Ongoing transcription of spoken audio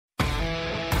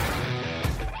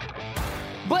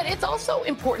But it's also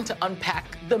important to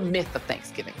unpack the myth of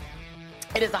Thanksgiving.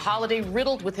 It is a holiday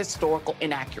riddled with historical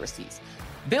inaccuracies,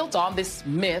 built on this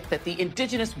myth that the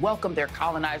indigenous welcomed their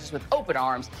colonizers with open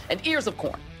arms and ears of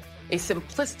corn, a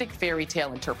simplistic fairy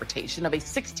tale interpretation of a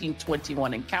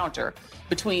 1621 encounter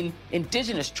between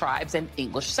indigenous tribes and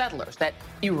English settlers that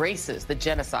erases the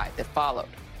genocide that followed.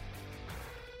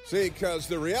 See, because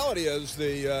the reality is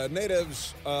the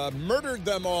natives murdered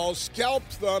them all,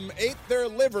 scalped them, ate their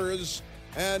livers,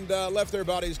 and left their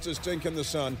bodies to stink in the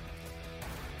sun.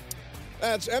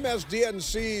 That's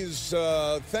MSDNC's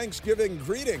Thanksgiving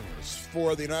greetings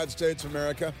for the United States of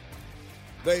America.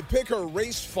 They pick a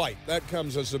race fight. That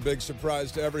comes as a big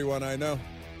surprise to everyone I know.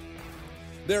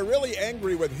 They're really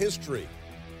angry with history.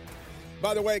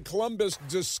 By the way, Columbus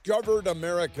discovered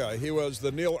America. He was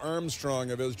the Neil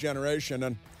Armstrong of his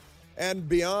generation and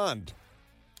beyond.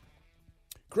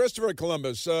 Christopher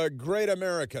Columbus, a great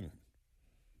American.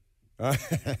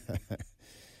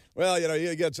 Well, you know,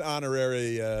 he gets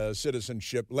honorary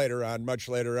citizenship later on, much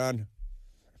later on.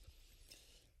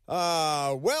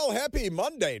 Well, happy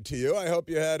Monday to you. I hope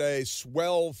you had a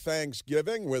swell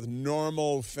Thanksgiving with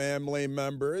normal family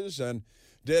members and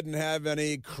didn't have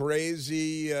any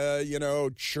crazy,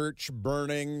 church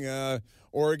burning,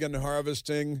 organ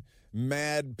harvesting,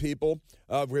 mad people,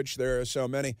 of which there are so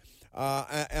many.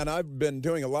 And I've been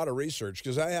doing a lot of research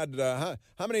because I had,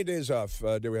 how many days off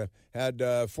do we have?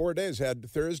 Had 4 days. Had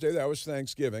Thursday, that was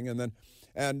Thanksgiving,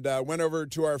 and went over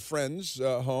to our friends'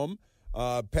 home,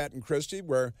 Pat and Christy,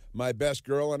 where my best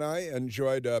girl and I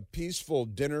enjoyed a peaceful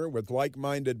dinner with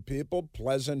like-minded people,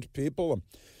 pleasant people,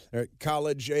 a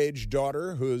college-age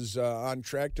daughter who's on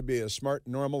track to be a smart,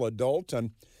 normal adult,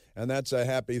 and that's a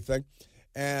happy thing.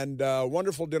 And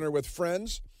wonderful dinner with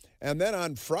friends. And then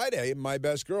on Friday, my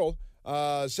best girl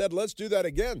said, let's do that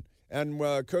again, and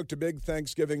cooked a big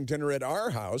Thanksgiving dinner at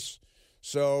our house.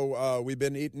 So we've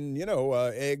been eating,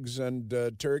 eggs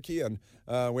and turkey, and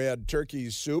we had turkey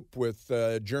soup with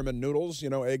German noodles,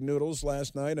 egg noodles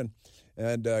last night,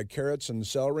 and carrots and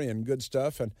celery and good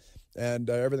stuff, and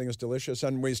everything is delicious.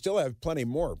 And we still have plenty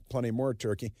more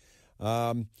turkey.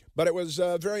 But it was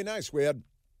very nice. We had,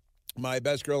 my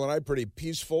best girl and I, pretty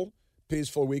peaceful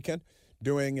weekend,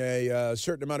 doing a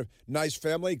certain amount of nice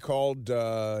family called,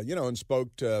 and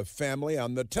spoke to family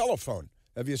on the telephone.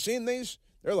 Have you seen these?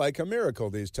 They're like a miracle,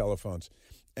 these telephones.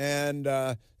 And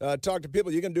talk to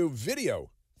people. You can do video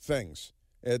things.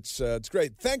 It's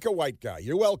great. Thank a white guy.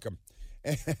 You're welcome.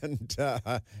 And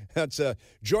that's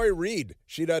Joy Reid.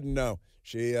 She doesn't know.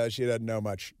 She doesn't know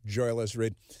much. Joyless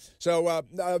Reid. So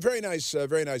very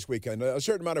nice weekend. A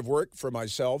certain amount of work for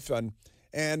myself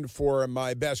and for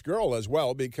my best girl as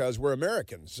well, because we're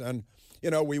Americans and,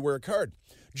 we work hard.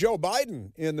 Joe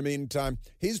Biden, in the meantime,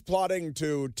 he's plotting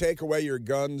to take away your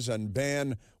guns and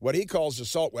ban what he calls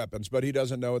assault weapons, but he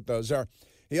doesn't know what those are.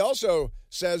 He also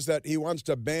says that he wants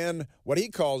to ban what he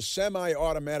calls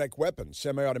semi-automatic weapons.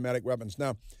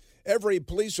 Now, every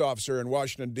police officer in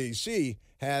Washington, D.C.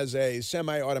 has a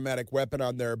semi-automatic weapon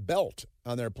on their belt,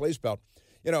 on their police belt.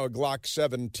 A Glock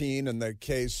 17 in the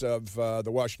case of the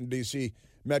Washington, D.C.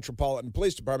 Metropolitan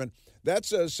Police Department.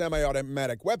 That's a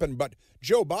semi-automatic weapon. But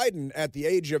Joe Biden, at the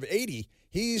age of 80,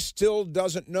 he still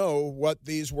doesn't know what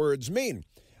these words mean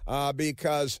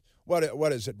because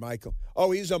what is it, Michael?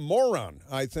 Oh, he's a moron,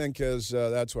 I think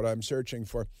that's what I'm searching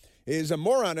for. He's a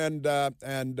moron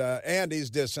and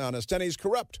he's dishonest and he's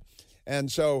corrupt.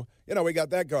 And so, we got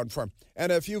that going for him.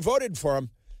 And if you voted for him,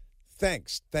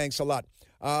 thanks a lot.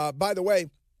 By the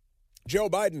way, Joe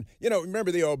Biden,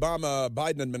 remember the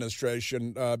Obama-Biden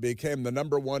administration became the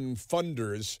number one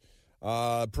funders,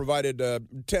 provided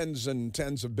tens and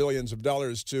tens of billions of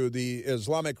dollars to the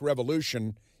Islamic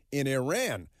Revolution in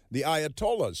Iran, the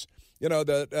Ayatollahs,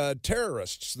 the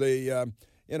terrorists, the,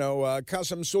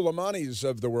 Qasem Soleimanis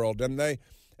of the world. And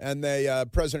they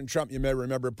President Trump, you may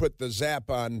remember, put the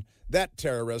zap on that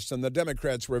terrorist, and the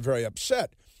Democrats were very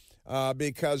upset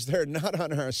because they're not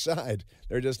on our side.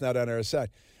 They're just not on our side.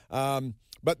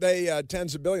 But they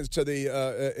tens of billions to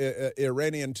the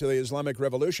Iranian, to the Islamic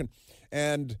Revolution.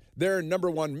 And their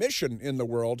number one mission in the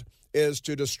world is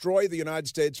to destroy the United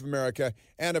States of America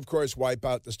and, of course, wipe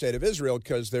out the state of Israel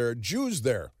because there are Jews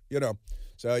there,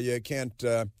 So you can't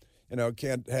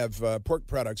have pork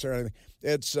products or anything.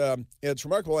 It's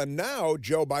remarkable. And now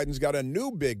Joe Biden's got a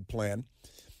new big plan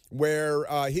where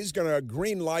he's going to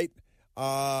green light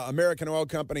American oil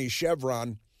company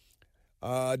Chevron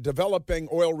developing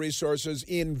oil resources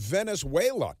in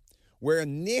Venezuela, where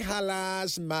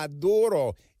Nicolás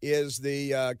Maduro is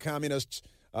the communist,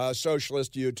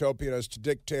 socialist, utopianist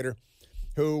dictator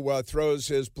who throws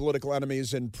his political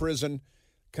enemies in prison,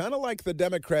 kind of like the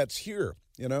Democrats here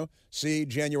See,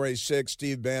 January 6th,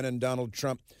 Steve Bannon, Donald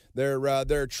Trump.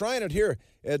 They're trying it here.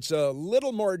 It's a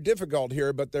little more difficult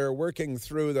here, but they're working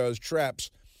through those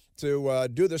traps to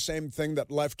do the same thing that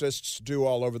leftists do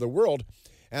all over the world.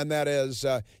 And that is,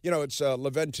 it's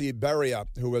Lavrentiy Beria,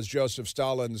 who was Joseph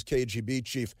Stalin's KGB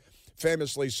chief,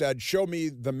 famously said, "Show me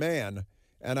the man,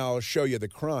 and I'll show you the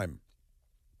crime."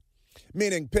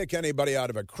 Meaning, pick anybody out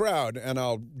of a crowd, and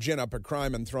I'll gin up a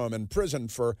crime and throw him in prison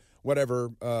for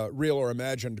whatever real or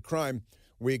imagined crime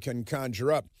we can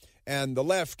conjure up. And the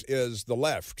left is the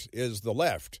left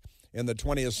in the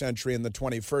 20th century, in the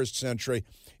 21st century,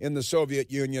 in the Soviet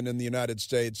Union, in the United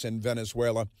States, in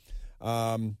Venezuela.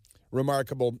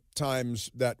 Remarkable times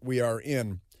that we are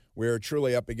in. We are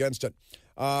truly up against it.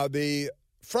 The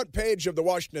front page of the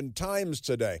Washington Times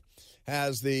today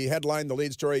has the headline, the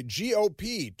lead story,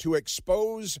 GOP to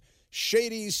expose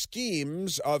shady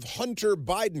schemes of Hunter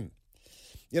Biden.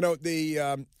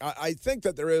 I think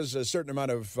that there is a certain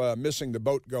amount of missing the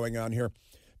boat going on here,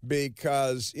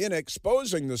 because in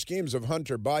exposing the schemes of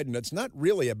Hunter Biden, it's not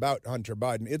really about Hunter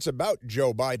Biden. It's about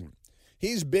Joe Biden.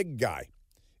 He's big guy.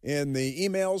 In the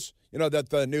emails, that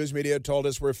the news media told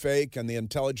us were fake and the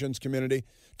intelligence community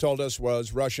told us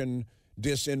was Russian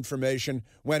disinformation,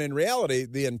 when in reality,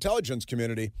 the intelligence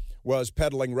community was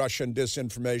peddling Russian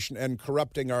disinformation and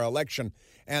corrupting our election,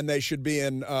 and they should be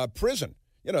in prison.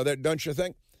 Don't you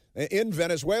think? In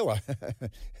Venezuela,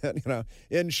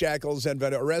 in shackles, and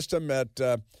arrest them at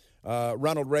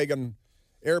Ronald Reagan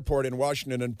Airport in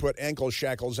Washington and put ankle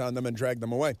shackles on them and drag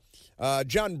them away.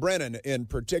 John Brennan, in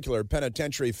particular,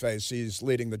 penitentiary face, he's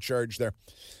leading the charge there.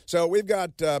 So we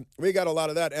got a lot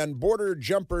of that. And border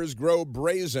jumpers grow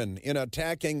brazen in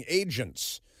attacking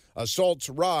agents. Assaults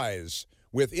rise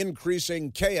with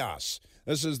increasing chaos.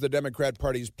 This is the Democrat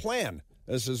Party's plan.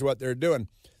 This is what they're doing.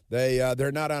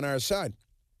 They're not on our side.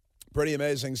 Pretty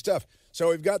amazing stuff. So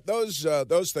we've got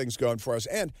those things going for us.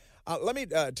 And let me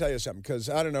tell you something, because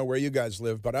I don't know where you guys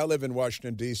live, but I live in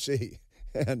Washington, D.C.,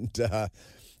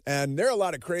 and there are a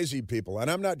lot of crazy people, and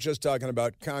I'm not just talking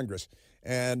about Congress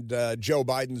and Joe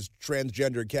Biden's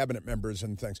transgender cabinet members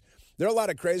and things. There are a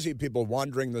lot of crazy people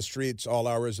wandering the streets all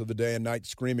hours of the day and night,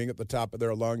 screaming at the top of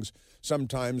their lungs,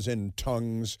 sometimes in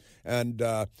tongues, and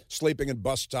sleeping in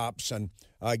bus stops, and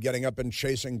getting up and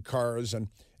chasing cars,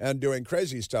 and doing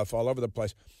crazy stuff all over the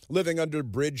place, living under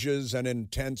bridges and in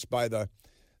tents by the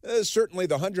certainly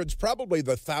the hundreds, probably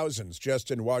the thousands,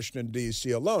 just in Washington, D.C.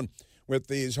 alone, with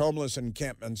these homeless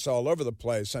encampments all over the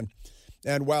place.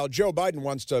 And while Joe Biden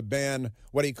wants to ban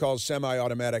what he calls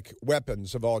semi-automatic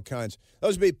weapons of all kinds,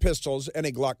 those would be pistols.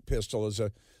 Any Glock pistol is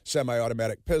a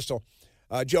semi-automatic pistol.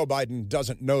 Joe Biden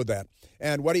doesn't know that.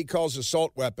 And what he calls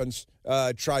assault weapons,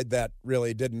 tried that,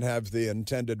 really didn't have the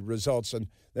intended results, and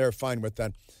they're fine with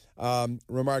that.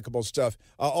 Remarkable stuff.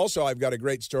 Also, I've got a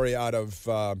great story out of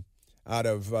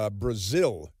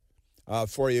Brazil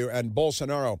for you, and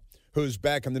Bolsonaro, who's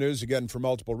back in the news again for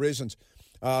multiple reasons.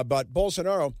 But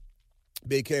Bolsonaro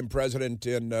became president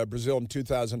in Brazil in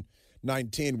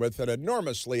 2019 with an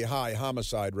enormously high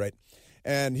homicide rate.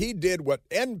 And he did what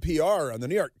NPR and the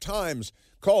New York Times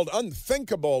called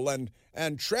unthinkable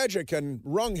and tragic and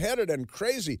wrong-headed and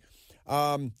crazy.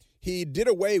 He did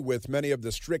away with many of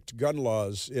the strict gun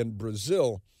laws in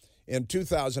Brazil in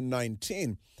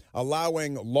 2019,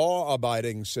 allowing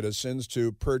law-abiding citizens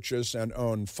to purchase and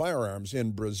own firearms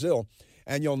in Brazil.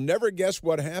 And you'll never guess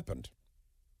what happened.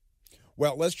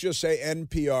 Well, let's just say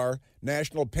NPR,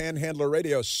 National Panhandler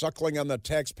Radio, suckling on the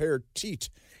taxpayer teat.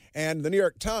 And the New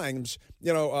York Times,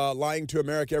 lying to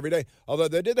America every day. Although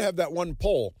they did have that one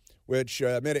poll, which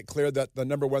made it clear that the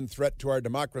number one threat to our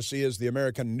democracy is the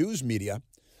American news media.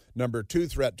 Number two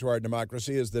threat to our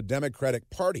democracy is the Democratic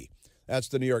Party. That's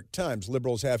the New York Times.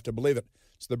 Liberals have to believe it.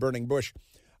 It's the burning bush.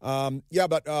 But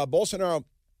Bolsonaro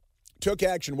took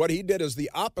action. What he did is the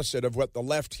opposite of what the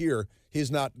left here. He's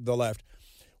not the left.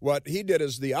 What he did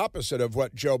is the opposite of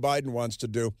what Joe Biden wants to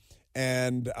do,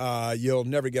 and you'll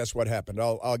never guess what happened.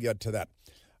 I'll get to that.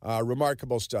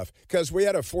 Remarkable stuff. Because we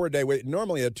had a 4-day week,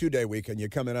 normally a 2-day weekend. You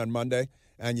come in on Monday,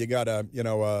 and you got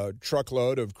a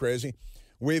truckload of crazy.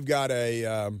 We've got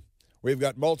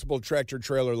multiple tractor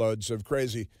trailer loads of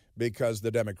crazy because the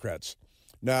Democrats.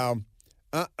 Now,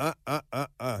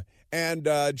 And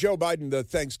Joe Biden, the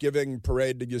Thanksgiving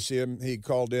parade, did you see him? He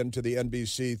called in to the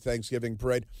NBC Thanksgiving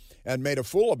parade and made a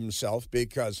fool of himself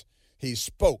because he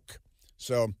spoke.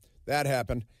 So that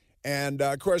happened. And,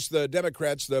 of course, the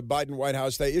Democrats, the Biden White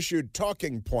House, they issued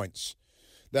talking points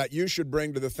that you should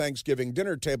bring to the Thanksgiving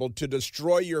dinner table to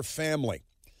destroy your family.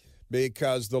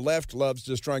 because the left loves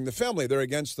destroying the family. They're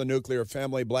against the nuclear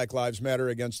family. Black Lives Matter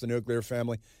against the nuclear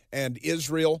family. And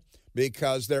Israel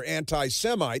because they're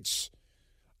anti-Semites,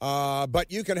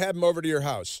 but you can have them over to your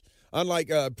house.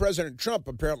 Unlike President Trump,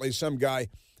 apparently some guy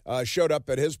showed up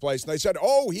at his place, and they said,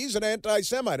 oh, he's an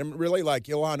anti-Semite. I'm really like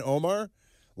Ilhan Omar,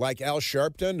 like Al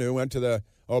Sharpton, who went to the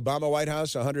Obama White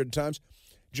House 100 times.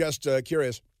 Just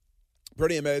curious.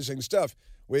 Pretty amazing stuff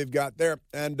we've got there.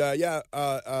 And, Joe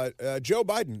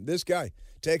Biden, this guy,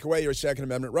 take away your Second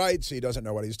Amendment rights. He doesn't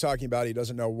know what he's talking about. He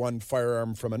doesn't know one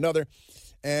firearm from another.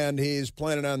 And he's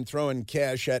planning on throwing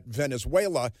cash at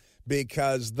Venezuela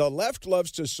because the left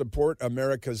loves to support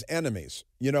America's enemies.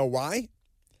 You know why?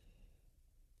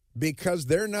 Because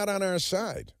they're not on our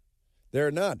side.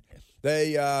 They're not.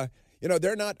 They're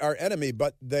not our enemy,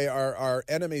 but they are our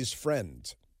enemy's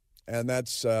friend. And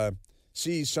that's Sun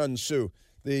Tzu.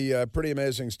 The pretty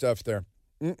amazing stuff there.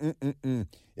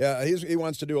 Yeah, he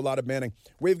wants to do a lot of banning.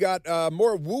 We've got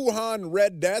more Wuhan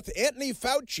Red Death. Anthony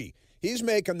Fauci, he's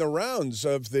making the rounds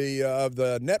of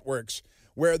the networks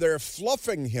where they're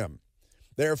fluffing him.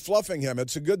 They're fluffing him.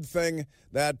 It's a good thing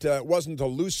that wasn't a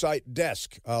Lucite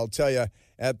desk, I'll tell you,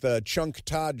 at the Chunk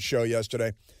Todd show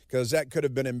yesterday, because that could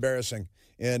have been embarrassing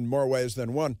in more ways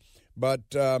than one. But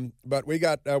we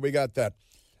got that.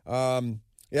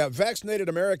 Vaccinated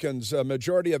Americans, a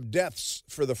majority of deaths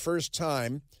for the first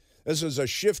time. This is a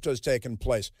shift has taken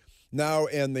place. Now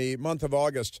in the month of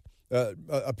August,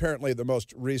 apparently the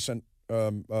most recent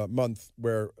month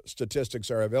where statistics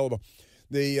are available,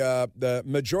 the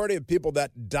majority of people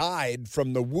that died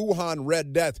from the Wuhan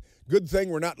Red Death, good thing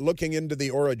we're not looking into the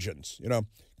origins,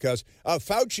 because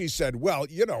Fauci said, well,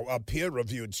 a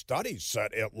peer-reviewed study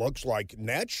said it looks like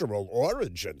natural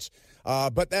origins.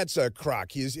 But that's a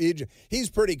crock. He's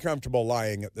pretty comfortable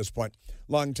lying at this point.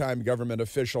 Longtime government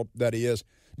official that he is.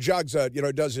 Jogs,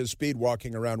 does his speed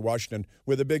walking around Washington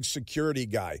with a big security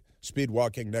guy speed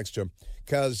walking next to him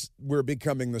because we're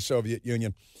becoming the Soviet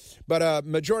Union. But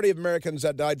majority of Americans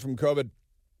that died from COVID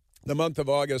the month of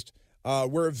August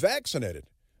were vaccinated.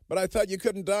 But I thought you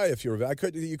couldn't die if you were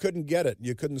vaccinated. You couldn't get it.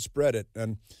 You couldn't spread it.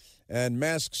 And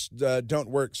masks don't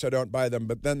work, so don't buy them.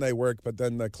 But then they work, but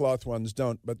then the cloth ones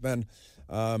don't. But then,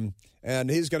 and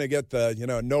he's going to get the,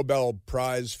 Nobel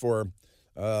Prize for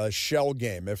shell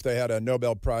game. If they had a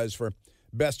Nobel Prize for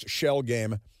best shell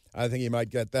game, I think he might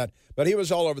get that. But he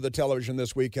was all over the television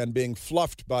this weekend being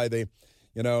fluffed by the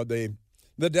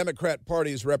Democrat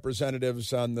Party's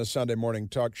representatives on the Sunday morning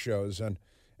talk shows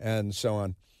and so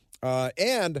on.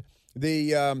 And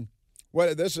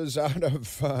this is out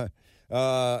of,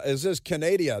 is this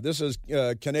Canada? This is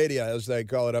Canada, as they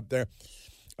call it up there.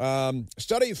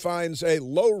 Study finds a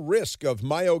low risk of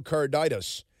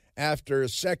myocarditis after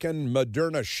second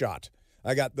Moderna shot.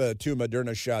 I got the 2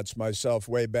 Moderna shots myself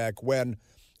way back when,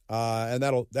 and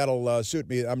that'll suit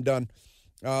me. I'm done.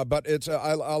 But it's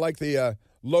I like the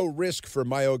low risk for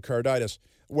myocarditis.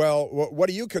 Well, what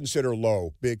do you consider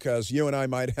low? Because you and I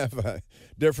might have a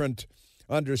different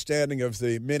understanding of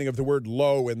the meaning of the word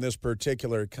low in this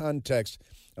particular context.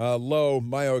 Low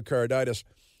myocarditis.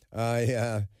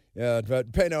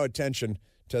 But pay no attention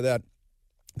to that.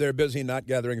 They're busy not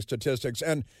gathering statistics.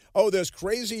 And, this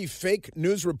crazy fake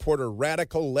news reporter,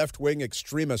 radical left-wing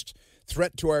extremist,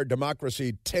 threat to our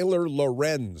democracy, Taylor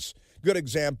Lorenz. Good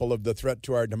example of the threat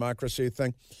to our democracy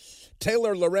thing.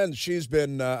 Taylor Lorenz, she's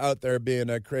been out there being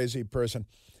a crazy person.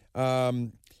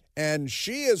 And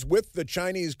she is with the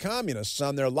Chinese communists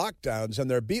on their lockdowns,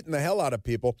 and they're beating the hell out of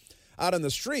people out in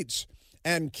the streets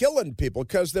and killing people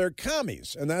because they're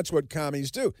commies, and that's what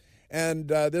commies do. And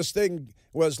this thing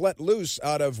was let loose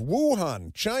out of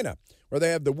Wuhan, China, where they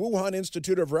have the Wuhan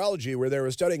Institute of Virology, where they were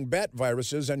studying bat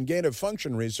viruses and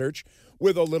gain-of-function research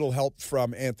with a little help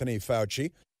from Anthony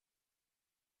Fauci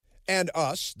and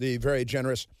us, the very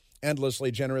generous,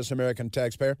 endlessly generous American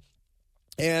taxpayer.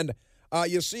 And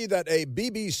you see that a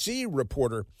BBC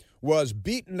reporter was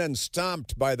beaten and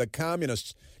stomped by the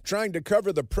communists trying to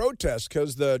cover the protests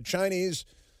because the Chinese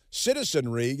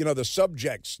citizenry, the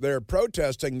subjects, they're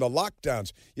protesting the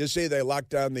lockdowns. You see, they locked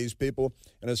down these people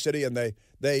in a city and they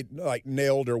like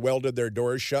nailed or welded their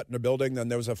doors shut in a building. Then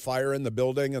there was a fire in the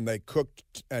building and they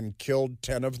cooked and killed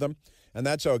 10 of them. And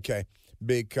that's okay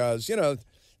because,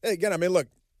 again, look,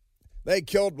 they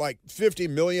killed like 50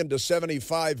 million to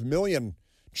 75 million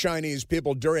Chinese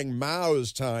people during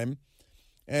Mao's time.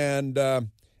 And on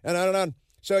and on.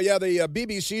 So, the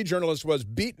BBC journalist was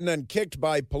beaten and kicked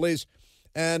by police.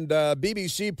 And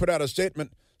BBC put out a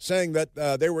statement saying that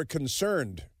they were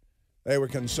concerned. They were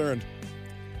concerned.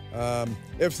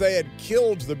 If they had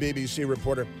killed the BBC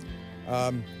reporter,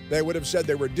 they would have said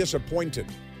they were disappointed.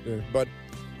 But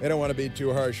they don't want to be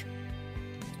too harsh.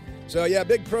 So, yeah,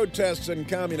 big protests in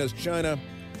communist China.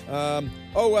 One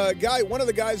of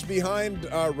the guys behind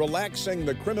relaxing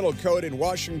the criminal code in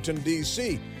Washington,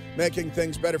 D.C., making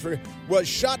things better was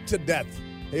shot to death.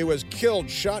 He was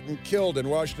shot and killed in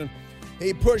Washington.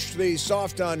 He pushed the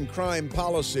soft-on-crime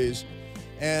policies,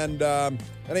 and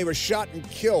he was shot and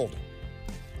killed.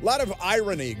 A lot of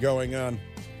irony going on.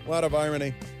 A lot of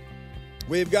irony.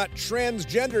 We've got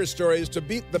transgender stories to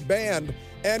beat the band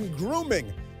and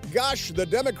grooming. Gosh, the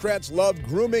Democrats love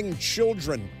grooming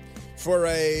children for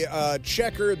a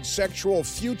checkered sexual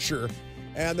future,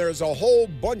 and there's a whole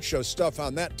bunch of stuff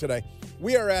on that today.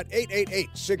 We are at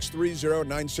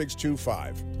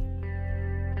 888-630-9625.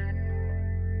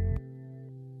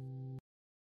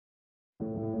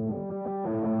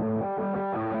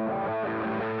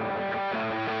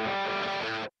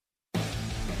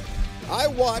 I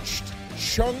watched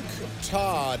Chunk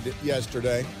Todd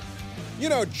yesterday. You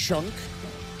know Chunk.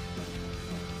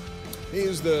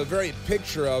 He's the very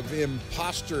picture of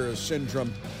imposter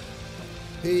syndrome.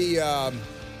 He's got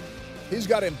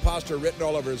imposter written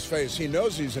all over his face. He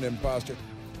knows he's an imposter.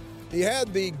 He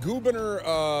had the governor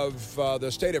of the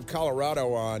state of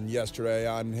Colorado on yesterday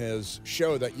on his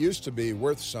show that used to be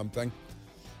Worth Something.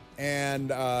 And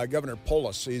Governor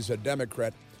Polis, he's a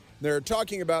Democrat. They're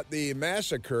talking about the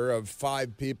massacre of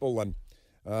 5 people and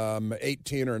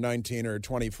 18 or 19 or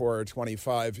 24 or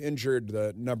 25 injured.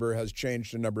 The number has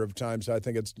changed a number of times. I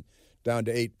think it's down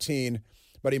to 18.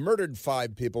 But he murdered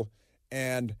 5 people,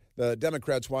 and the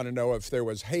Democrats want to know if there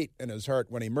was hate in his heart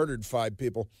when he murdered 5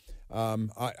 people.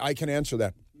 I can answer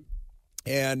that.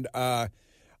 And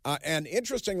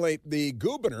interestingly, the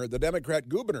Democrat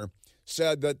governor,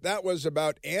 said that was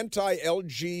about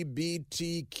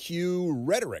anti-LGBTQ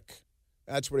rhetoric.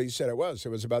 That's what he said it was. It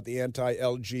was about the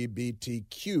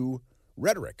anti-LGBTQ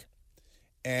rhetoric.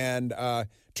 And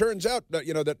turns out that,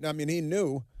 he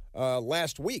knew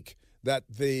last week that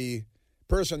the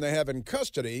person they have in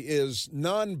custody is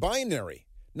non-binary,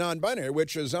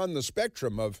 which is on the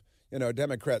spectrum of,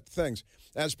 Democrat things.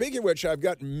 And speaking of which, I've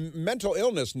got mental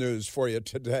illness news for you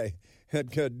today.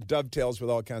 It dovetails with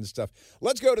all kinds of stuff.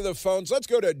 Let's go to the phones. Let's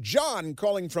go to John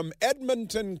calling from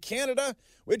Edmonton, Canada,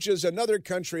 which is another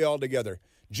country altogether.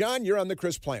 John, you're on the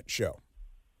Chris Plant Show.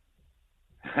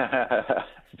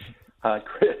 Hi,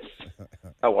 Chris.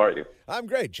 How are you? I'm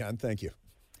great, John. Thank you.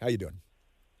 How you doing?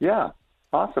 Yeah,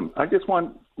 awesome. I just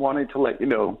wanted to let you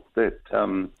know that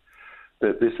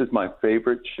that this is my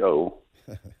favorite show,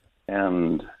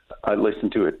 and I listen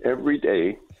to it every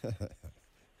day.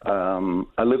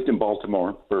 I lived in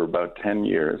Baltimore for about 10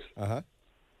 years,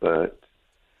 but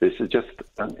this is just,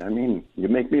 you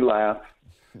make me laugh,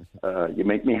 you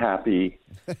make me happy,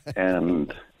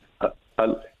 and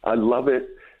I love it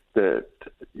that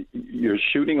you're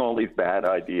shooting all these bad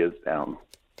ideas down.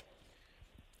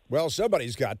 Well,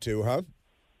 somebody's got to, huh?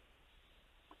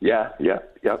 Yeah.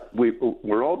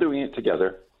 We're all doing it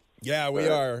together. Yeah, we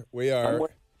are.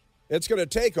 It's going to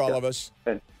take all of us.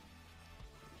 And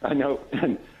I know,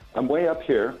 and I'm way up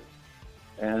here,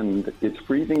 and it's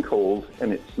freezing cold,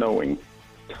 and it's snowing.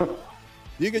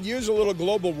 You could use a little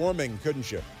global warming,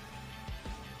 couldn't you?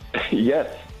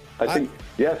 Yes, I think,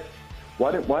 yes.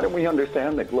 Why don't we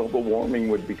understand that global warming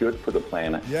would be good for the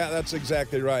planet? Yeah, that's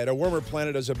exactly right. A warmer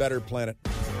planet is a better planet.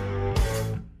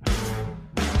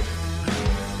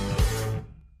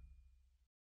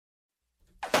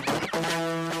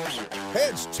 Hey,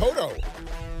 it's Toto.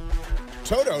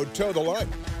 Toto, toe the line.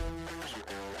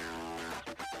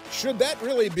 Should that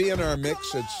really be in our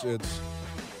mix? It's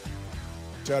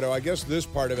Toto. I guess this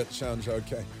part of it sounds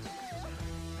okay.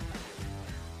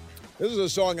 This is a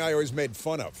song I always made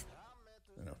fun of.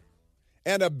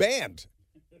 And a band.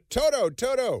 Toto.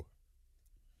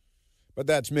 But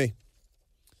that's me.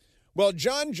 Well,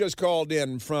 John just called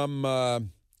in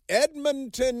from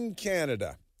Edmonton,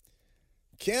 Canada.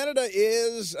 Canada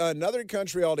is another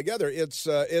country altogether. It's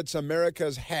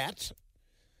America's hat,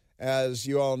 as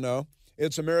you all know.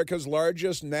 It's America's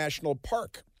largest national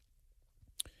park.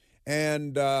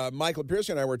 And Michael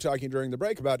Piercy and I were talking during the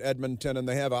break about Edmonton, and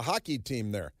they have a hockey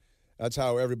team there. That's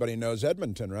how everybody knows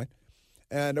Edmonton, right?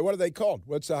 And what are they called?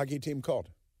 What's the hockey team called?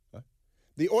 Huh?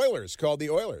 The Oilers, called the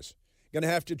Oilers. Going to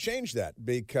have to change that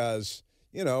because,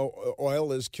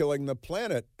 oil is killing the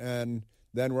planet, and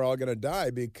then we're all going to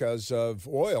die because of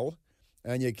oil.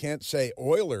 And you can't say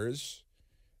Oilers.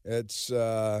 It's,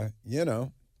 Can't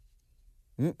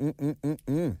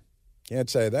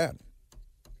say that.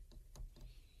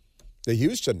 The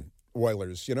Houston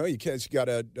Oilers, you got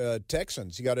to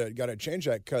Texans. You got to change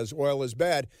that because oil is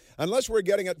bad. Unless we're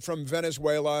getting it from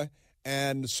Venezuela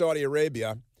and Saudi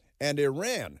Arabia and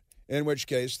Iran, in which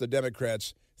case the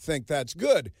Democrats think that's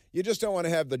good. You just don't want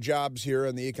to have the jobs here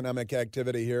and the economic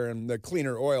activity here and the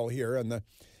cleaner oil here and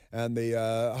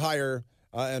the higher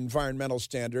environmental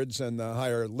standards and the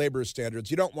higher labor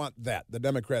standards. You don't want that. The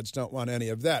Democrats don't want any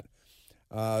of that.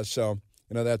 So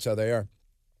that's how they are.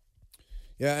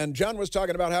 Yeah, and John was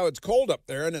talking about how it's cold up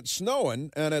there and it's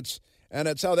snowing and it's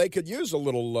how they could use a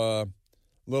little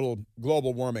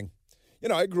global warming.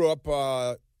 I grew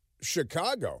up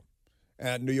Chicago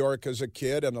and New York as a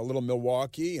kid and a little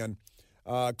Milwaukee and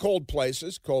cold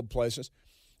places.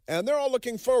 And they're all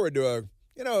looking forward to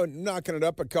knocking it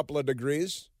up a couple of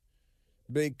degrees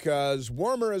because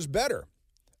warmer is better.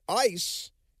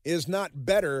 Ice is not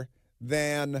better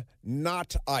than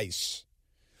not ice.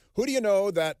 Who do you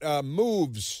know that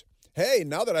moves? Hey,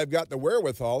 now that I've got the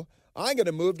wherewithal, I'm going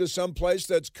to move to some place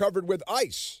that's covered with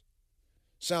ice.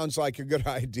 Sounds like a good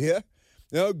idea.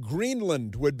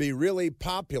 Greenland would be really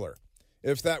popular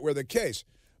if that were the case.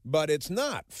 But it's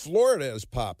not. Florida is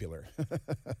popular.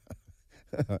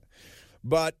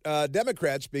 But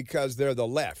Democrats, because they're the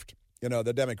left,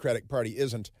 the Democratic Party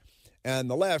isn't. And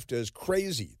the left is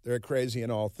crazy. They're crazy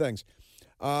in all things.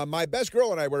 My best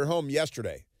girl and I were home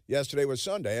yesterday. Yesterday was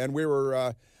Sunday, and we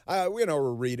were,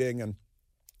 we're reading, and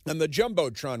the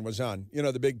Jumbotron was on,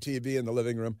 the big TV in the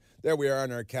living room. There we are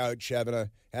on our couch having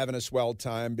a swell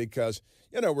time because,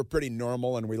 we're pretty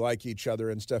normal and we like each other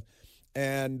and stuff.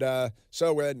 And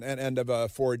so we're at an end of a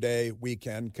 4-day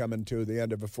weekend, coming to the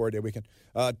end of a 4-day weekend.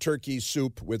 Turkey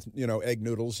soup with, egg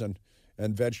noodles and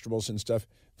vegetables and stuff.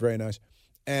 Very nice.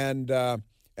 And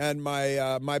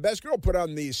my best girl put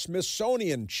on the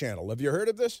Smithsonian Channel. Have you heard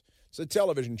of this? It's a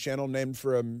television channel named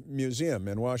for a museum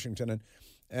in Washington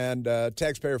and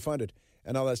taxpayer funded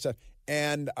and all that stuff.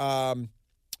 And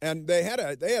they had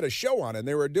a show on, and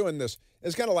they were doing this.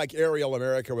 It's kind of like Aerial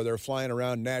America, where they're flying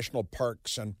around national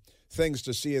parks and things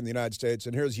to see in the United States.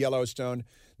 And here's Yellowstone.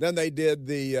 Then they did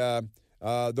the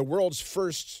world's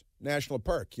first national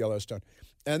park, Yellowstone.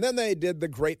 And then they did the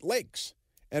Great Lakes.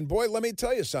 And boy, let me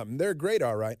tell you something. They're great,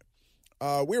 all right.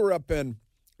 We were up in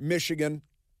Michigan,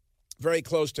 very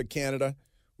close to Canada,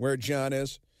 where John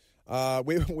is.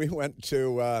 We went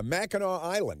to Mackinac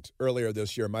Island earlier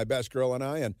this year, my best girl and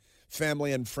I, and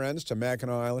family and friends to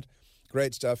Mackinac Island.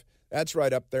 Great stuff. That's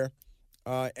right up there.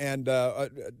 And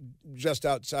just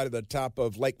outside of the top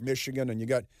of Lake Michigan, and you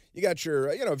got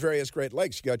your various Great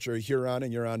Lakes. You got your Huron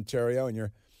and your Ontario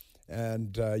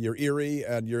and your Erie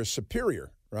and your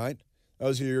Superior, right?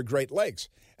 Those are your Great Lakes,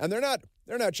 and they're not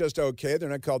just okay. They're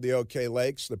not called the okay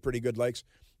lakes, the pretty good lakes.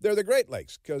 They're the Great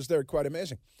Lakes because they're quite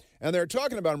amazing, and they're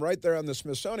talking about them right there on the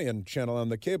Smithsonian Channel on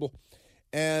the cable,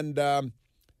 and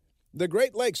the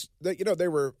Great Lakes. They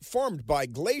were formed by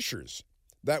glaciers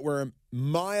that were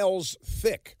miles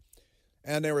thick,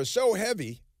 and they were so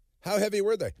heavy. How heavy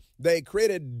were they? They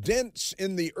created dents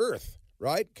in the earth,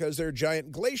 right? Because they're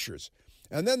giant glaciers.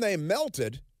 And then they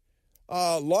melted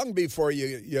long before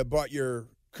you bought your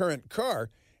current car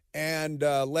and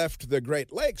left the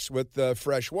Great Lakes with the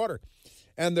fresh water.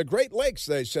 And the Great Lakes,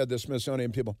 they said, the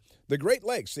Smithsonian people, the Great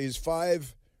Lakes, these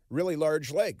 5 really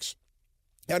large lakes,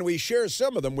 and we share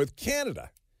some of them with Canada.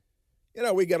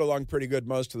 We get along pretty good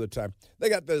most of the time. They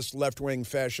got this left-wing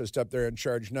fascist up there in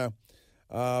charge now.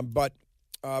 But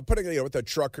putting, with the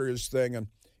truckers thing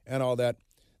and all that,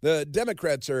 the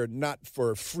Democrats are not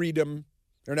for freedom.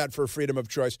 They're not for freedom of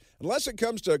choice, unless it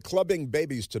comes to clubbing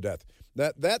babies to death.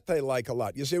 That they like a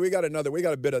lot. You see, we got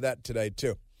a bit of that today,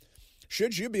 too.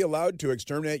 Should you be allowed to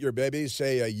exterminate your baby,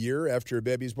 say, a year after your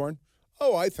baby's born?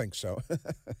 Oh, I think so.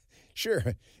 Sure.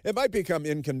 It might become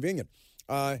inconvenient.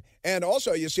 And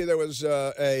also, you see, there was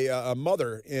a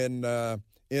mother in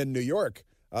New York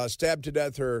stabbed to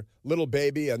death her little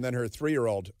baby and then her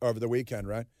 3-year-old over the weekend,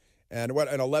 right? And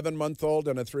an 11-month-old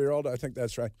and a 3-year-old, I think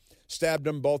that's right, stabbed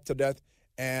them both to death.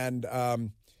 And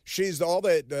she's all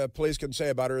that the police can say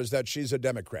about her is that she's a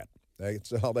Democrat.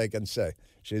 That's all they can say.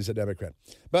 She's a Democrat.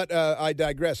 But I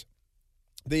digress.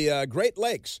 The Great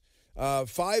Lakes,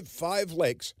 five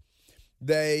lakes,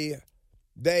 they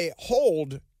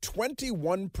hold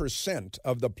 21%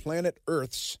 of the planet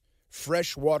Earth's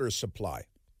fresh water supply.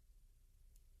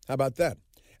 How about that?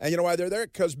 And you know why they're there?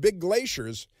 Because big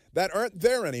glaciers that aren't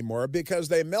there anymore because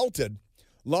they melted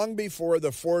long before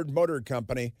the Ford Motor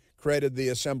Company created the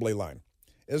assembly line.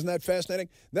 Isn't that fascinating?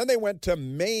 Then they went to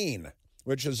Maine,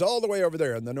 which is all the way over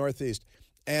there in the Northeast.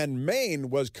 And Maine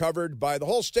was covered by, the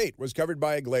whole state was covered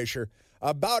by a glacier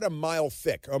about a mile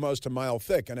thick, almost a mile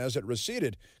thick. And as it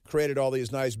receded, created all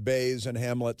these nice bays and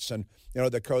hamlets and,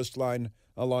 the coastline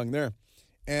along there.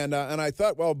 And I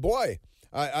thought, well, boy,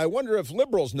 I wonder if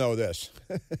liberals know this.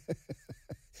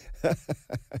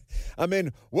 I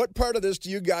mean, what part of this do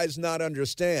you guys not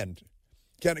understand?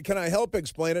 Can I help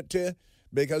explain it to you?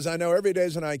 Because I know every day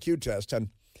is an IQ test, and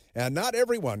not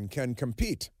everyone can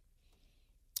compete.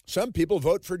 Some people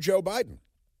vote for Joe Biden.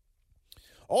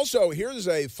 Also, here's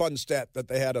a fun stat that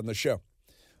they had on the show.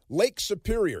 Lake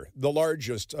Superior, the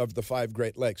largest of the 5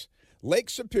 Great Lakes. Lake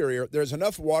Superior, there's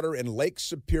enough water in Lake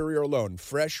Superior alone,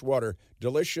 fresh water,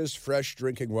 delicious, fresh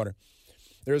drinking water.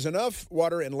 There's enough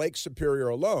water in Lake Superior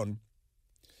alone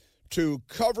to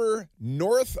cover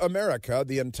North America,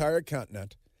 the entire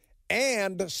continent,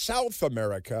 and South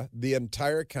America, the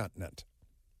entire continent,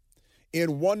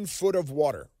 in 1 foot of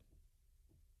water.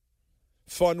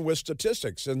 Fun with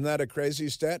statistics. Isn't that a crazy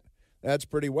stat? That's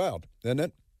pretty wild, isn't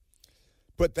it?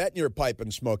 Put that in your pipe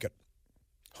and smoke it,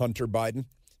 Hunter Biden.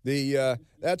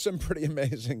 That's some pretty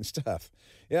amazing stuff.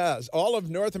 Yeah, all of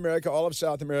North America, all of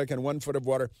South America, and 1 foot of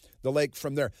water, the lake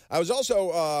from there. I was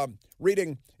also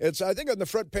reading, it's I think on the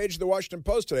front page of the Washington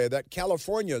Post today, that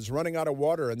California is running out of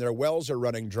water and their wells are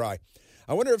running dry.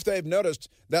 I wonder if they've noticed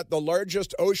that the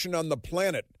largest ocean on the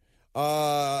planet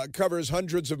covers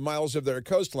hundreds of miles of their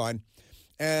coastline,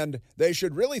 and they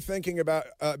should really be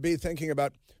thinking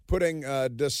about putting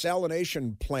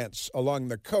desalination plants along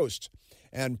the coast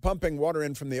and pumping water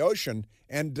in from the ocean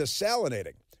and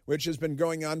desalinating, which has been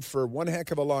going on for one heck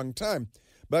of a long time.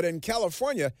 But in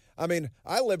California, I mean,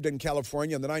 I lived in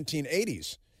California in the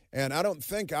 1980s, and I don't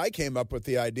think I came up with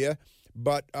the idea.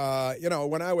 But,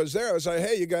 when I was there, I was like,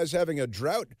 hey, you guys having a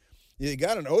drought? You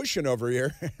got an ocean over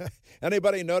here.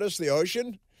 Anybody notice the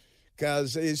ocean?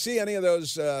 Because you see any of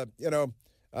those,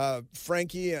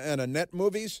 Frankie and Annette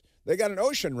movies? They got an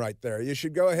ocean right there. You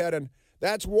should go ahead and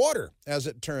that's water, as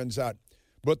it turns out.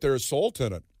 But there's salt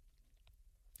in it.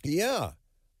 Yeah.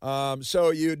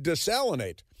 So you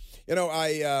desalinate.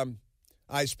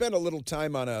 I spent a little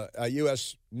time on a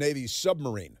U.S. Navy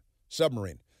submarine,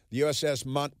 the USS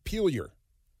Montpelier,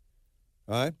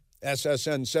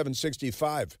 SSN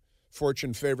 765.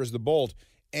 Fortune favors the bold.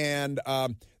 And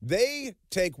they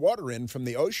take water in from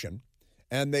the ocean,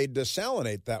 and they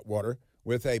desalinate that water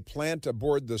with a plant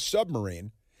aboard the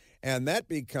submarine, and that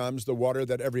becomes the water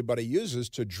that everybody uses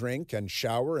to drink and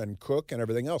shower and cook and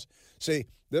everything else. See,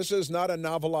 this is not a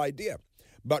novel idea,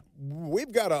 but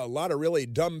we've got a lot of really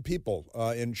dumb people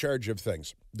in charge of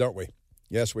things, don't we?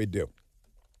 Yes, we do.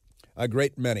 A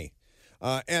great many.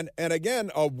 And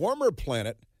again, a warmer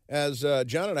planet, as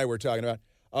John and I were talking about,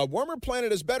 a warmer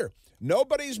planet is better.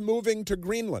 Nobody's moving to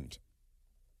Greenland.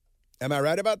 Am I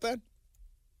right about that?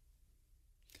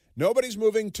 Nobody's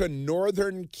moving to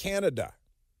northern Canada.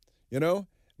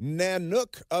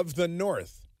 Nanook of the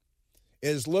North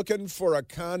is looking for a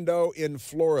condo in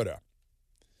Florida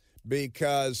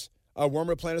because a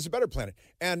warmer planet is a better planet.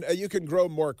 And you can grow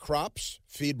more crops,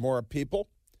 feed more people,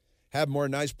 have more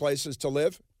nice places to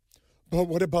live. But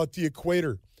what about the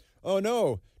equator? Oh,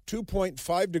 no,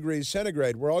 2.5 degrees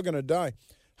centigrade. We're all going to die.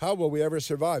 How will we ever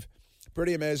survive?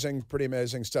 Pretty amazing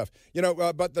stuff.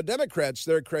 But the Democrats,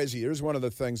 they're crazy. Here's one of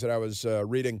the things that I was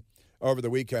reading over the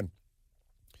weekend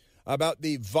about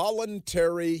the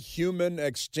voluntary human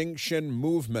extinction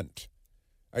movement.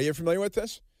 Are you familiar with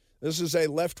this? This is a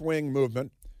left-wing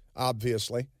movement,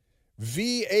 obviously.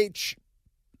 VHEMT.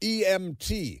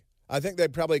 I think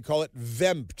they'd probably call it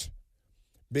VEMT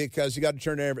because you got to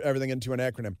turn everything into an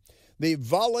acronym. The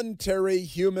Voluntary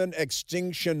Human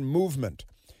Extinction Movement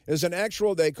is an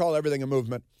actual, they call everything a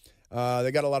movement.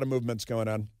 They got a lot of movements going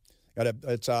on.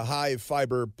 It's a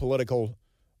high-fiber political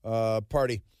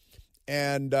party.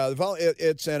 And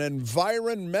it's an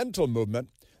environmental movement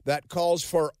that calls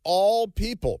for all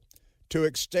people to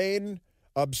abstain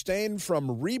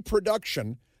from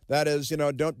reproduction. That is,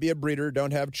 don't be a breeder,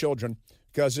 don't have children,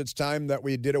 because it's time that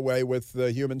we did away with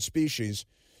the human species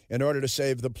in order to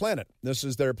save the planet. This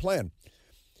is their plan.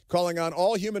 Calling on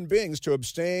all human beings to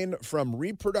abstain from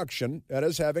reproduction, that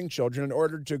is, having children, in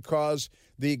order to cause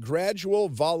the gradual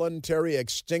voluntary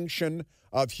extinction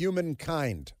of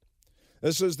humankind.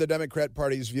 This is the Democrat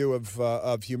Party's view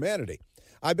of humanity.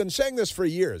 I've been saying this for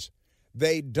years.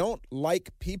 They don't like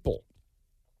people,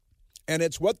 and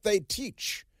it's what they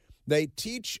teach. They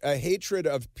teach a hatred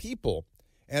of people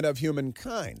and of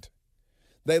humankind.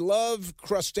 They love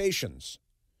crustaceans,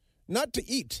 not to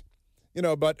eat,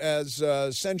 but as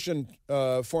sentient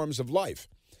forms of life.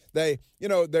 Did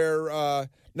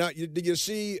you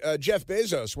see Jeff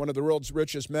Bezos, one of the world's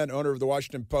richest men, owner of the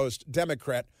Washington Post,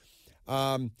 Democrat?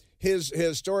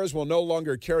 His stores will no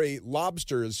longer carry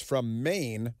lobsters from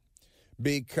Maine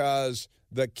because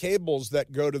the cables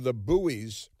that go to the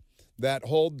buoys that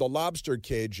hold the lobster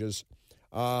cages,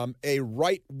 a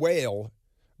right whale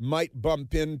might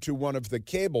bump into one of the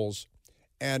cables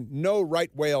and no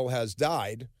right whale has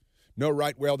died. No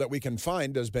right whale that we can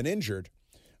find has been injured.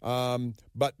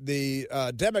 But the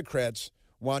Democrats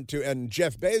want to, and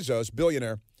Jeff Bezos,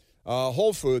 billionaire,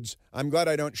 Whole Foods, I'm glad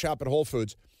I don't shop at Whole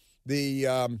Foods.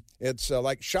 It's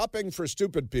like shopping for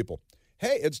stupid people.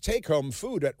 Hey, it's take-home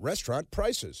food at restaurant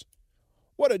prices.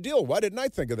 What a deal. Why didn't I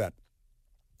think of that?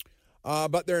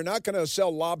 But they're not going to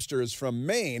sell lobsters from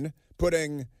Maine,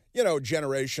 putting,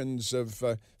 generations of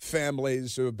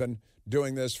families who have been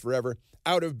doing this forever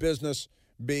out of business,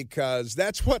 because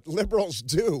that's what liberals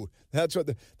do. That's what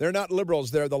they're not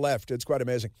liberals, they're the left. It's quite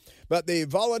amazing. But the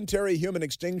voluntary human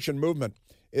extinction movement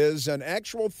is an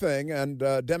actual thing, and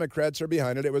Democrats are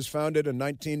behind it. It was founded in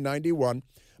 1991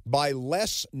 by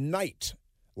Les Knight.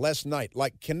 Les Knight,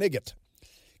 like Knigget,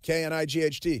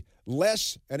 K-N-I-G-H-T.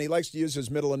 Les, and he likes to use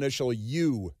his middle initial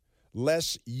U.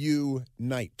 Les U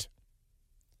Knight.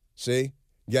 See?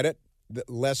 Get it?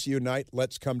 Let's unite.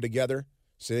 Let's come together.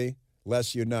 See?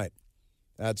 Let's unite.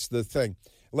 That's the thing.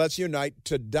 Let's unite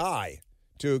to die,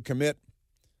 to commit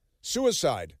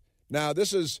suicide. Now,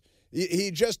 this is, he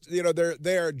just,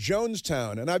 they're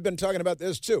Jonestown, and I've been talking about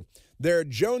this too. They're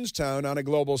Jonestown on a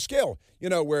global scale,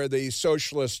 where the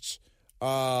socialists'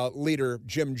 leader,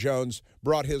 Jim Jones,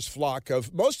 brought his flock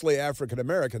of mostly African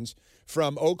Americans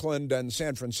from Oakland and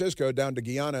San Francisco down to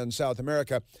Guyana and South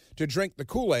America to drink the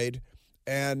Kool-Aid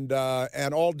and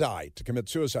all die, to commit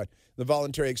suicide. The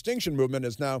voluntary extinction movement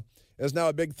is now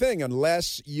a big thing, and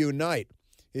Let's Unite.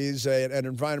 He's an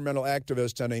environmental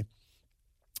activist,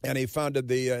 and he founded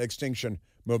the extinction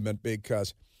movement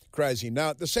because crazy. Now,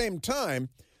 at the same time,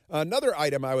 another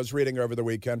item I was reading over the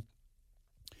weekend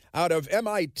out of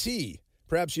MIT,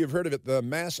 perhaps you've heard of it, the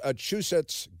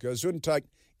Massachusetts Gesundheit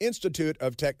Institute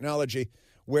of Technology,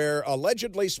 where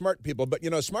allegedly smart people, but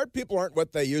smart people aren't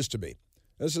what they used to be.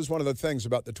 This is one of the things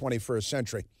about the 21st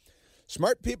century.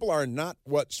 Smart people are not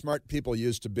what smart people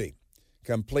used to be.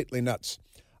 Completely nuts.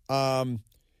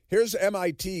 Here's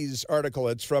MIT's article.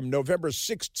 It's from November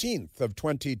 16th of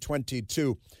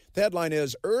 2022. The headline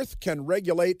is, Earth can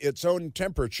regulate its own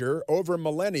temperature over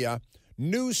millennia.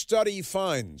 New study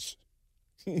finds.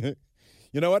 You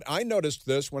know what? I noticed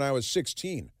this when I was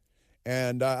 16,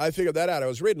 and I figured that out. I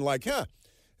was reading like, hey,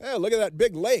 look at that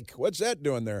big lake. What's that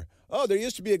doing there? Oh, there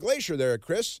used to be a glacier there,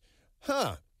 Chris.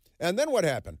 And then what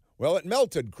happened? Well, it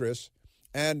melted, Chris.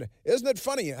 And isn't it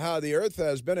funny how the Earth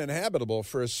has been inhabitable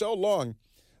for so long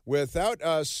without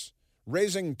us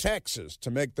raising taxes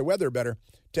to make the weather better,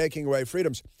 taking away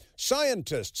freedoms?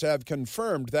 Scientists have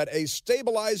confirmed that a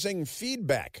stabilizing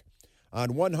feedback on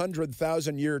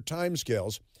 100,000-year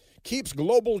timescales keeps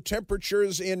global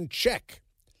temperatures in check.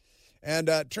 And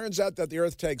it turns out that the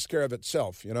Earth takes care of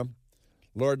itself,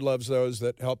 Lord loves those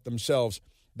that help themselves.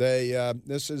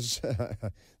 This is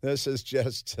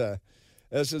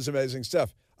amazing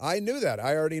stuff. I knew that.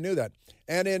 I already knew that.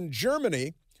 And in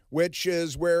Germany, which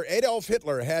is where Adolf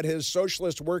Hitler had his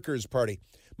Socialist Workers' Party,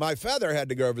 my father had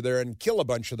to go over there and kill a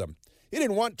bunch of them. He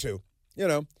didn't want to.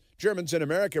 Germans in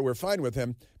America were fine with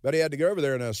him, but he had to go over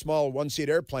there in a small one-seat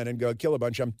airplane and go kill a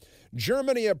bunch of them.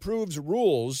 Germany approves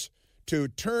rules to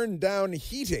turn down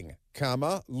heating,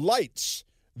 lights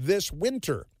this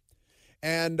winter.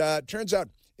 And turns out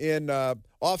in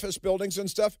office buildings and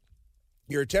stuff,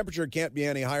 your temperature can't be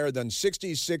any higher than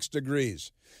 66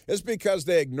 degrees. It's because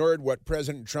they ignored what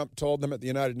President Trump told them at the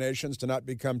United Nations to not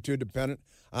become too dependent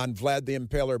on Vlad the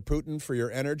Impaler Putin for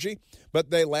your energy.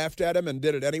 But they laughed at him and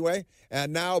did it anyway.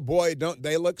 And now, boy, don't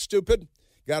they look stupid.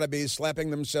 Got to be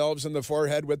slapping themselves in the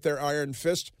forehead with their iron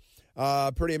fist.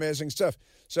 Pretty amazing stuff.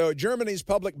 So Germany's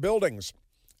public buildings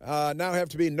now have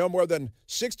to be no more than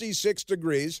 66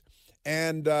 degrees.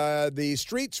 And the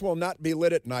streets will not be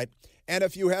lit at night. And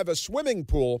if you have a swimming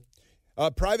pool, a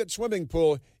private swimming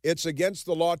pool, it's against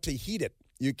the law to heat it.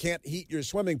 You can't heat your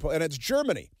swimming pool. And it's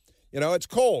Germany. It's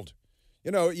cold.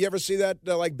 You ever see that,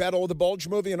 like, Battle of the Bulge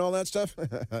movie and all that stuff?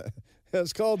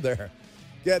 It's cold there.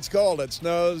 It gets cold. It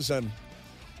snows.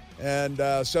 And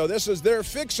so they're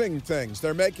fixing things.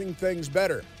 They're making things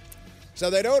better. So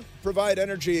they don't provide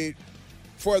energy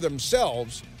for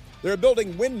themselves. They're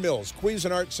building windmills,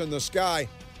 Cuisinarts in the sky,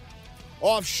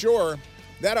 offshore.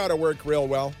 That ought to work real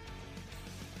well.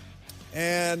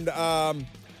 And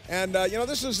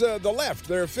this is the left.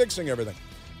 They're fixing everything.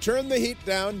 Turn the heat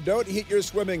down. Don't heat your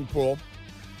swimming pool.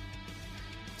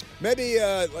 Maybe,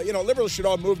 liberals should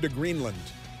all move to Greenland,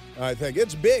 I think.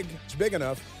 It's big. It's big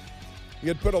enough.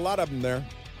 You could put a lot of them there.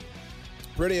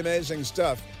 Pretty amazing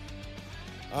stuff.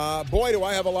 Boy, do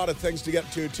I have a lot of things to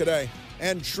get to today.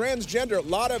 And transgender, a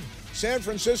lot of San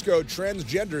Francisco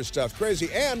transgender stuff.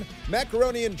 Crazy. And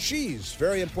macaroni and cheese.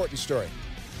 Very important story.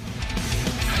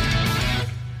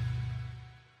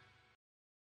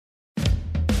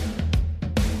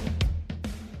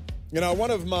 You know,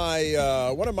 one of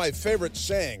my favorite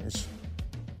sayings,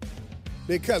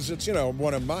 because it's,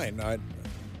 one of mine.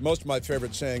 Most of my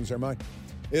favorite sayings are mine,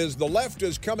 is the left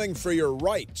is coming for your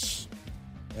rights.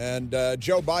 And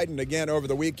Joe Biden, again, over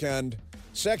the weekend,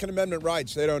 Second Amendment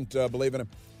rights, they don't believe in him.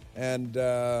 And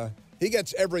he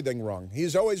gets everything wrong.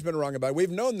 He's always been wrong about it.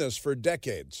 We've known this for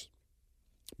decades.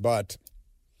 But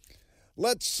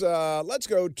let's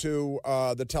go to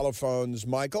the telephones,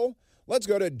 Michael. Let's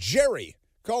go to Jerry,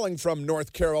 calling from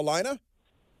North Carolina.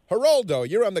 Geraldo,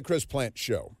 you're on the Chris Plant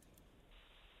Show.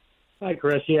 Hi,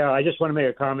 Chris. Yeah, I just want to make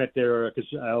a comment there,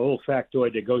 because a little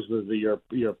factoid that goes with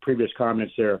your previous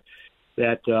comments there,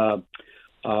 that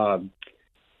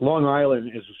Long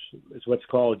Island is what's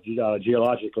called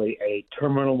geologically a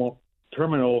terminal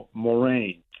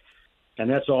moraine, and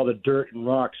that's all the dirt and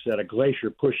rocks that a glacier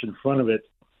pushed in front of it,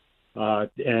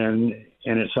 and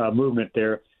its movement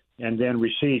there, and then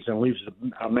recedes and leaves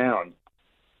a mound.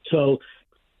 So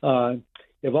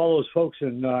if all those folks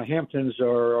in Hamptons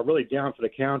are really down for the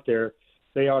count there,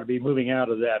 they ought to be moving out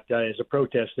of that as a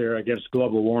protest there against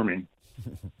global warming.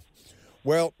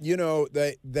 Well,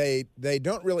 they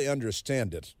don't really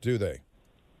understand it, do they?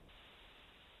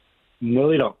 No,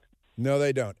 they don't. No,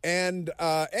 they don't. And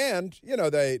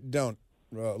they don't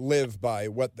live by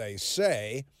what they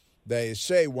say. They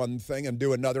say one thing and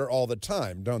do another all the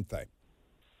time, don't they?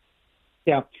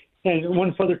 Yeah. And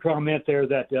one further comment there,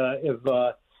 that if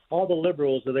all the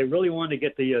liberals, if they really want to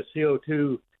get the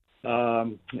CO2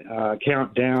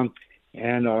 count down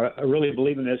and really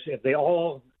believe in this, if they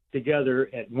all together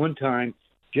at one time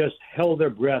just held their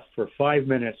breath for 5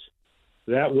 minutes,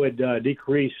 that would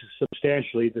decrease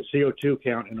substantially the CO2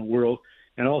 count in the world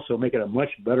and also make it a much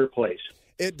better place.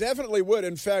 It definitely would.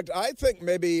 In fact, I think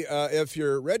maybe if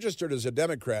you're registered as a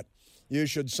Democrat, you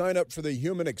should sign up for the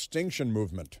human extinction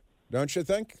movement. Don't you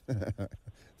think?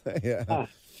 Yeah.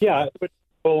 Yeah, it would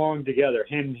go along together,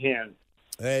 hand in hand.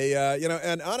 They,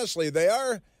 and honestly, they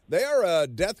are a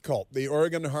death cult. The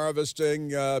organ harvesting,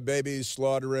 baby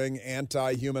slaughtering,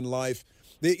 anti-human life.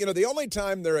 The only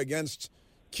time they're against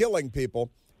killing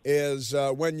people is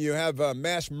when you have a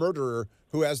mass murderer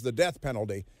who has the death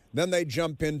penalty. Then they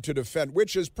jump in to defend,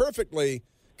 which is perfectly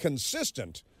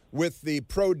consistent with the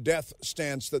pro-death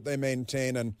stance that they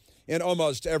maintain in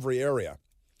almost every area.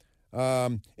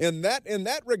 In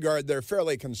that regard, they're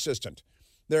fairly consistent.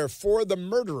 They're for the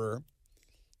murderer,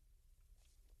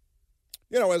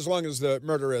 as long as the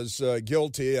murderer is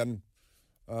guilty and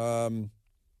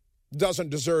doesn't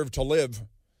deserve to live.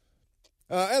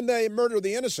 And they murder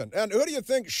the innocent. And who do you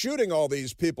think shooting all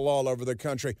these people all over the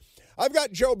country? I've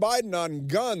got Joe Biden on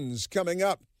guns coming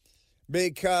up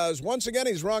because, once again,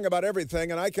 he's wrong about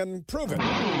everything, and I can prove it.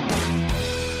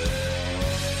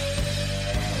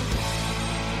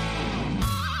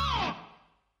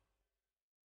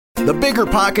 The Bigger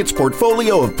Pockets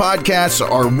portfolio of podcasts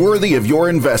are worthy of your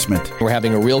investment. We're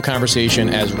having a real conversation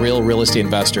as real estate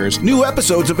investors. New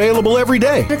episodes available every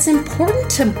day. It's important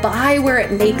to buy where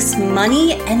it makes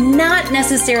money and not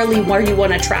necessarily where you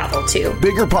want to travel to.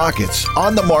 Bigger Pockets,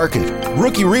 On the Market,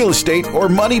 Rookie Real Estate, or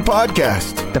Money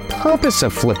Podcast. The purpose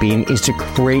of flipping is to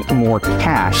create more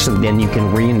cash so then you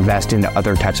can reinvest into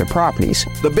other types of properties.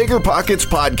 The Bigger Pockets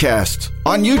Podcast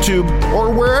on YouTube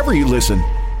or wherever you listen.